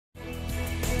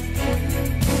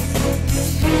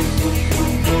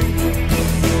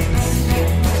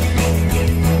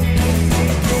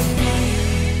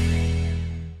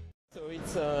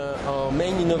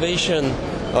innovation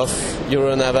of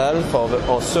Euronaval for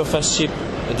our surface ship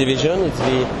division. It's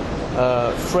the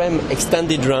FREMM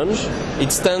extended range.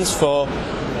 It stands for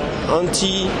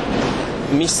anti-missile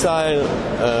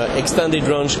extended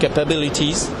range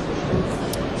capabilities.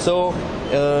 So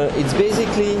it's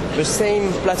basically the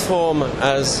same platform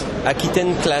as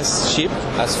Aquitaine class ship,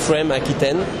 as FREMM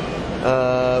Aquitaine.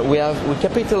 We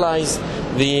capitalize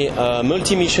the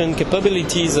multi-mission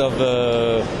capabilities of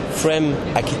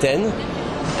FREMM Aquitaine,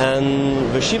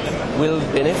 and the ship will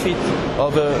benefit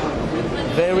of a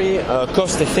very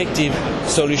cost-effective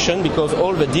solution, because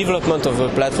all the development of the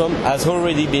platform has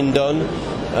already been done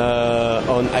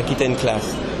on Aquitaine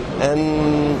class.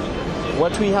 And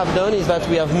what we have done is that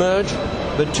we have merged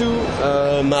the two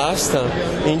masts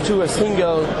into a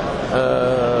single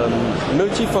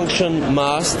multifunction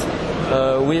mast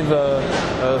with a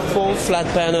full flat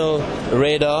panel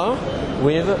radar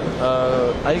with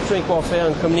electronic warfare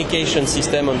and communication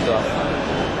system on top.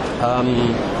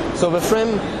 So the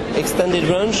FREMM extended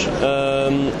range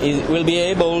will be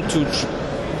able to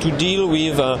deal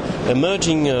with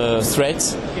emerging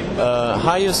threats,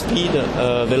 higher speed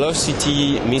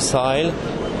velocity missile,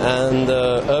 and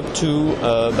up to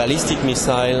ballistic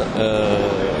missile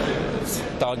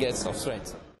targets of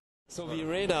threats. So the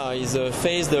radar is a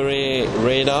phased array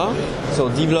radar, so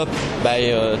developed by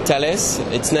Thales.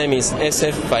 Its name is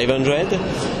SF500,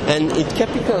 and it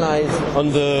capitalizes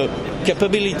on the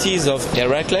capabilities of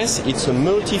Heracles. It's a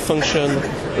multifunction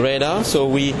radar, so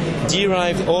we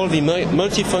derive all the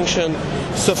multifunction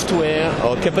software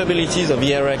or capabilities of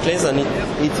the Heracles, and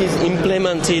it is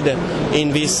implemented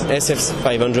in this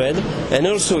SF500. And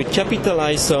also it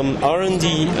capitalizes some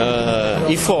R&D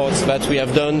efforts that we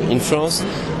have done in France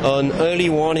on early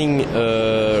warning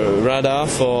radar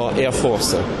for Air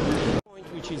Force.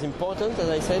 Which is important, as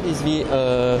I said, is the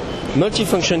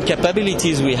multifunction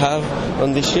capabilities we have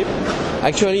on the ship.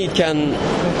 Actually, it can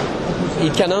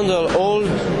handle all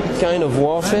kind of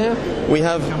warfare. We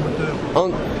have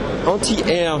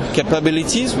anti-air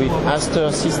capabilities with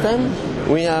Aster system.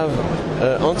 We have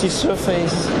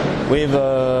anti-surface with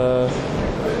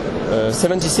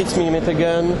 76mm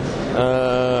gun,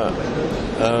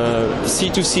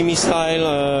 C2C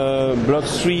missile Block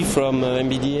 3 from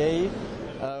MBDA.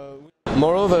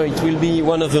 Moreover, it will be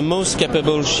one of the most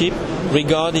capable ships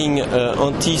regarding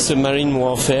anti-submarine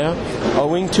warfare,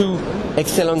 owing to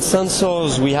excellent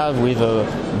sensors we have with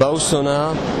bow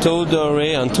sonar, towed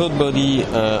array and towed body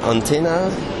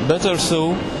antennas, but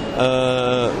also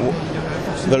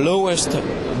the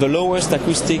lowest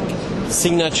acoustic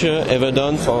signature ever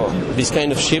done for this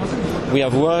kind of ship. We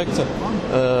have worked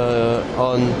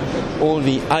on all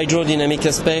the hydrodynamic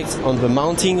aspects, on the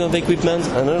mounting of equipment,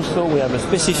 and also we have a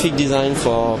specific design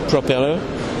for propeller,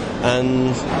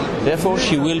 and therefore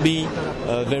she will be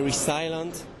very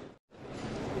silent.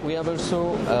 We have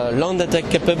also land attack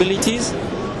capabilities,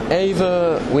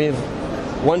 either with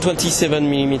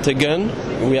 127mm gun.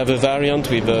 We have a variant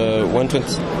with a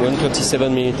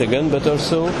 127mm gun, but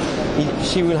also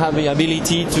she will have the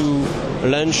ability to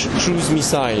launch cruise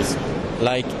missiles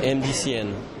like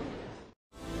MDCN.